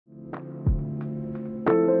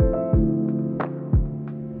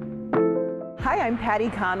I'm Patty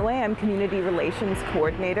Conway. I'm Community Relations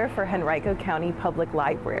Coordinator for Henrico County Public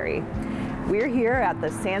Library. We're here at the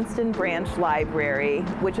Sandston Branch Library,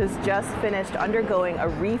 which has just finished undergoing a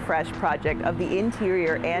refresh project of the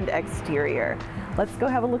interior and exterior. Let's go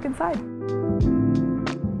have a look inside.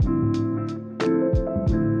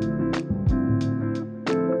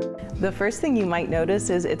 The first thing you might notice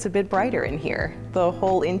is it's a bit brighter in here. The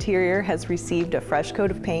whole interior has received a fresh coat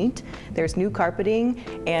of paint. There's new carpeting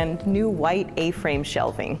and new white A-frame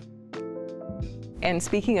shelving. And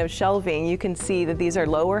speaking of shelving, you can see that these are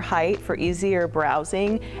lower height for easier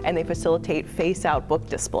browsing, and they facilitate face-out book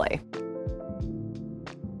display.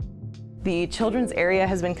 The children's area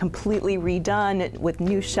has been completely redone with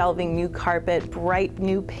new shelving, new carpet, bright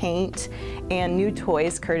new paint, and new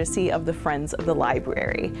toys courtesy of the Friends of the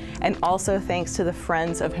Library. And also thanks to the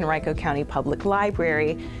Friends of Henrico County Public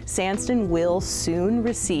Library, Sandston will soon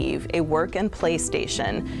receive a work and play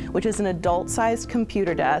station, which is an adult-sized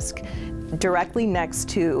computer desk directly next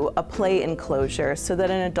to a play enclosure so that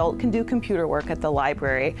an adult can do computer work at the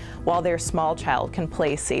library while their small child can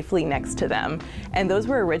play safely next to them. And those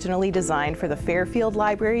were originally designed for the Fairfield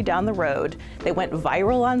Library down the road. They went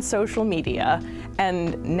viral on social media,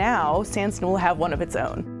 and now Sandston will have one of its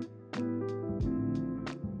own.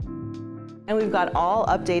 And we've got all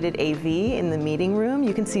updated AV in the meeting room.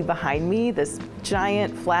 You can see behind me this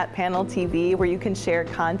giant flat panel TV where you can share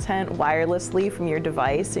content wirelessly from your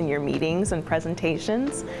device in your meetings and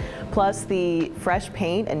presentations. Plus the fresh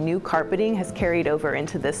paint and new carpeting has carried over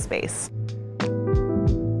into this space.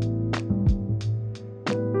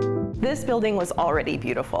 This building was already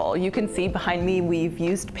beautiful. You can see behind me we've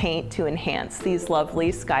used paint to enhance these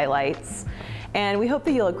lovely skylights. And we hope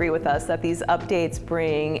that you'll agree with us that these updates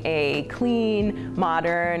bring a clean,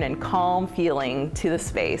 modern, and calm feeling to the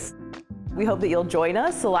space. We hope that you'll join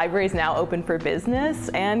us. The library is now open for business,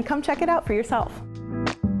 and come check it out for yourself.